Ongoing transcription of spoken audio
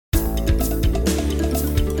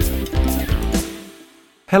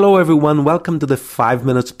Hello everyone, welcome to the 5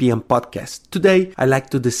 Minutes PM podcast. Today, I'd like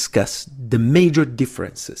to discuss the major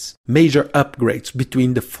differences, major upgrades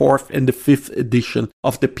between the 4th and the 5th edition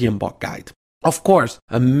of the PMBOK guide. Of course,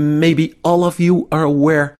 maybe all of you are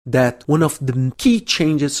aware that one of the key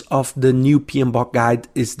changes of the new PMBOK guide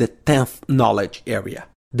is the 10th knowledge area,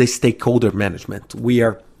 the stakeholder management. We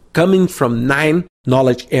are coming from 9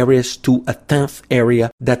 knowledge areas to a 10th area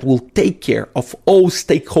that will take care of all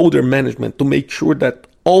stakeholder management to make sure that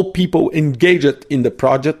all people engaged in the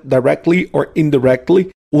project directly or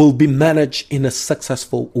indirectly will be managed in a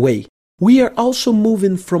successful way. We are also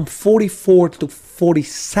moving from 44 to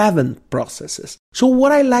 47 processes. So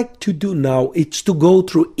what I like to do now is to go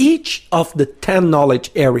through each of the 10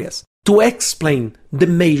 knowledge areas to explain the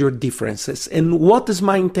major differences. And what is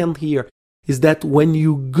my intent here is that when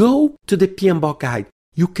you go to the PMBOK guide,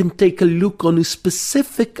 you can take a look on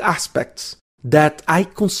specific aspects that I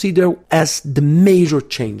consider as the major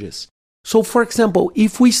changes. So for example,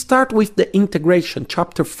 if we start with the integration,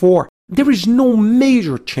 chapter 4, there is no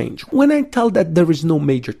major change. When I tell that there is no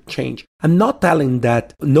major change, I'm not telling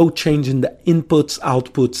that no change in the inputs,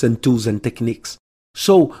 outputs, and tools and techniques.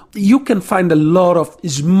 So you can find a lot of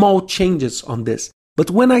small changes on this. But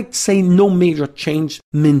when I say no major change,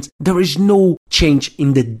 means there is no change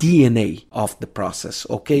in the DNA of the process,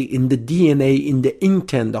 okay? In the DNA, in the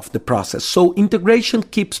intent of the process. So integration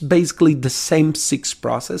keeps basically the same 6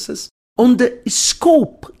 processes. On the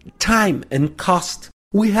scope, time, and cost,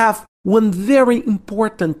 we have one very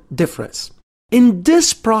important difference. In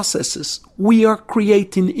these processes, we are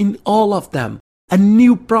creating in all of them a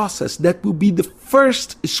new process that will be the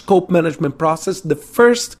first scope management process, the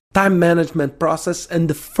first time management process, and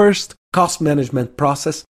the first cost management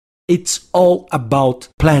process. It's all about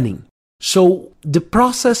planning. So the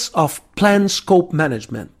process of plan scope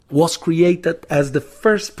management was created as the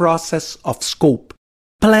first process of scope.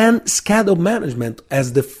 Plan schedule management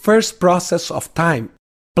as the first process of time.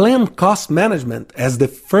 Plan cost management as the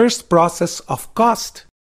first process of cost.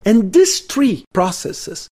 And these 3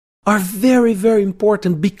 processes are very, very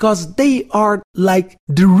important because they are like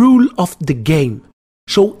the rule of the game.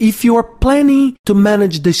 So if you are planning to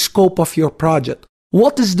manage the scope of your project,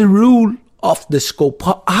 what is the rule of the scope?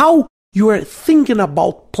 How you are thinking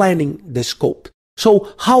about planning the scope?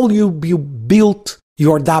 So how you build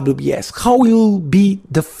your WBS? How you'll be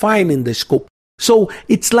defining the scope? So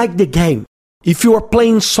it's like the game. If you are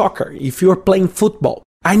playing soccer, if you are playing football,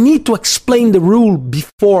 I need to explain the rule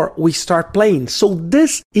before we start playing. So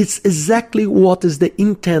this is exactly what is the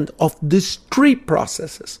intent of these 3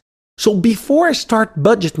 processes. So before I start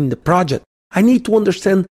budgeting the project, I need to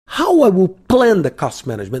understand how I will plan the cost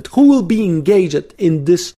management, who will be engaged in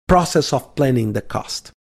this process of planning the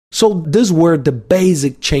cost. So these were the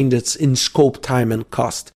basic changes in scope, time, and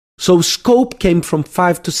cost. So scope came from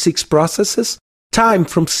 5 to 6 processes, time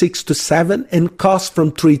from 6 to 7, and cost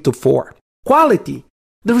from 3 to 4. Quality.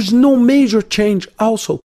 There is no major change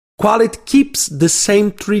also. Quality keeps the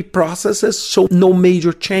same 3 processes, so no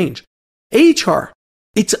major change. HR,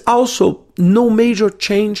 it's also no major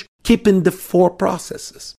change, keeping the 4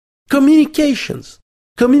 processes. Communications.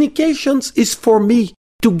 Communications is for me,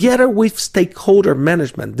 together with stakeholder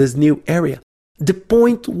management, this new area, the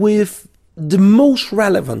point with the most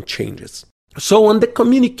relevant changes. So on the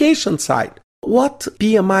communication side, what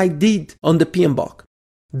PMI did on the PMBOK?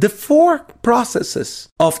 The 4 processes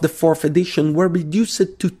of the 4th edition were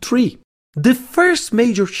reduced to 3. The first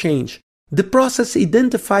major change, the process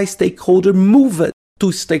identify stakeholder moved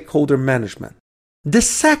to stakeholder management. The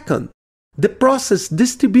second, the process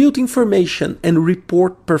distribute information and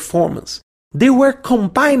report performance. They were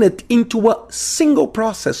combined into a single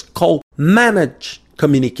process called manage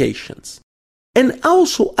communications. And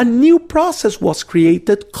also a new process was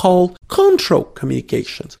created called control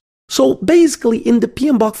communications. So basically in the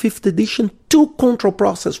PMBOK 5th edition, 2 control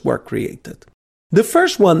processes were created. The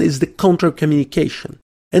first one is the control communication.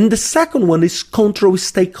 And the second one is control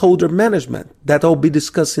stakeholder management that I'll be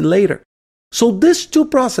discussing later. So these 2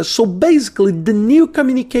 processes, so basically the new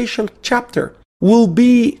communication chapter will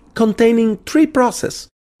be containing 3 processes.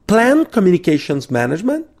 Plan communications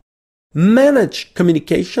management, manage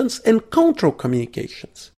communications, and control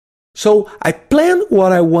communications. So I plan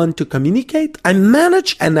what I want to communicate, I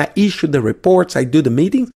manage and I issue the reports, I do the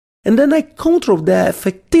meetings, and then I control the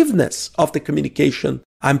effectiveness of the communication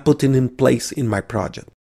I'm putting in place in my project.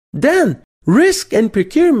 Then, risk and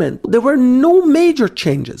procurement, there were no major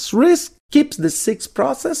changes. Risk keeps the 6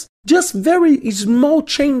 process, just very small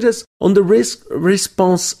changes on the risk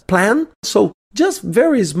response plan. So just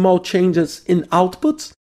very small changes in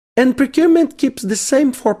outputs. And procurement keeps the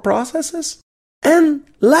same 4 processes. And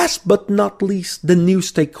last but not least, the new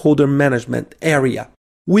stakeholder management area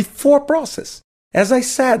with 4 processes. As I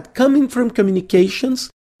said, coming from communications,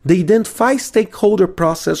 the identify stakeholder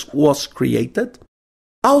process was created.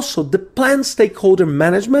 Also, the plan stakeholder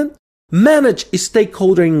management, manage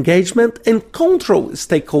stakeholder engagement, and control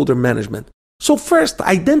stakeholder management. So first,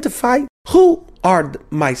 identify who are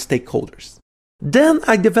my stakeholders. Then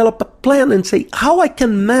I develop a plan and say how I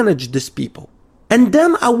can manage these people. And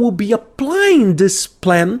then I will be applying this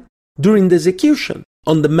plan during the execution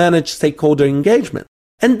on the managed stakeholder engagement.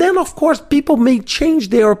 And then, of course, people may change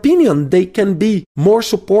their opinion. They can be more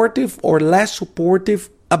supportive or less supportive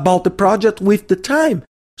about the project with the time.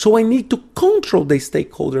 So I need to control the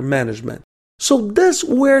stakeholder management. So that's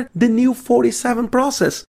where the new 47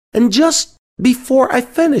 process. And just before I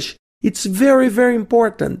finish, it's very, very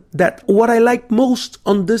important that what I like most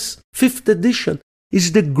on this 5th edition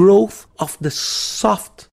is the growth of the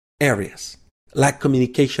soft areas, like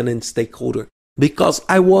communication and stakeholder. Because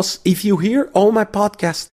if you hear all my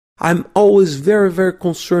podcasts, I'm always very, very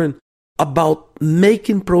concerned about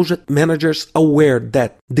making project managers aware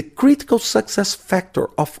that the critical success factor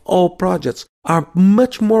of all projects are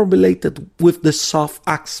much more related with the soft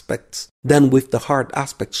aspects than with the hard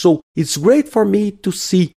aspects. So it's great for me to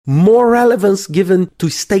see more relevance given to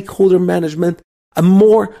stakeholder management, a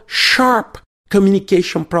more sharp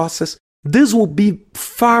communication process. This will be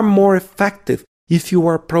far more effective if you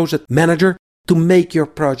are a project manager to make your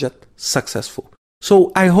project successful.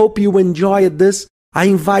 So I hope you enjoyed this. I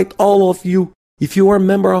invite all of you, if you are a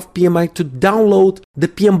member of PMI, to download the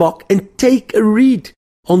PMBOK and take a read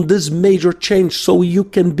on this major change so you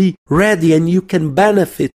can be ready and you can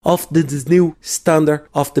benefit of this new standard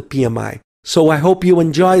of the PMI. So I hope you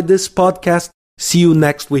enjoyed this podcast. See you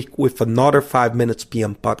next week with another 5 Minutes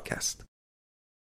PM podcast.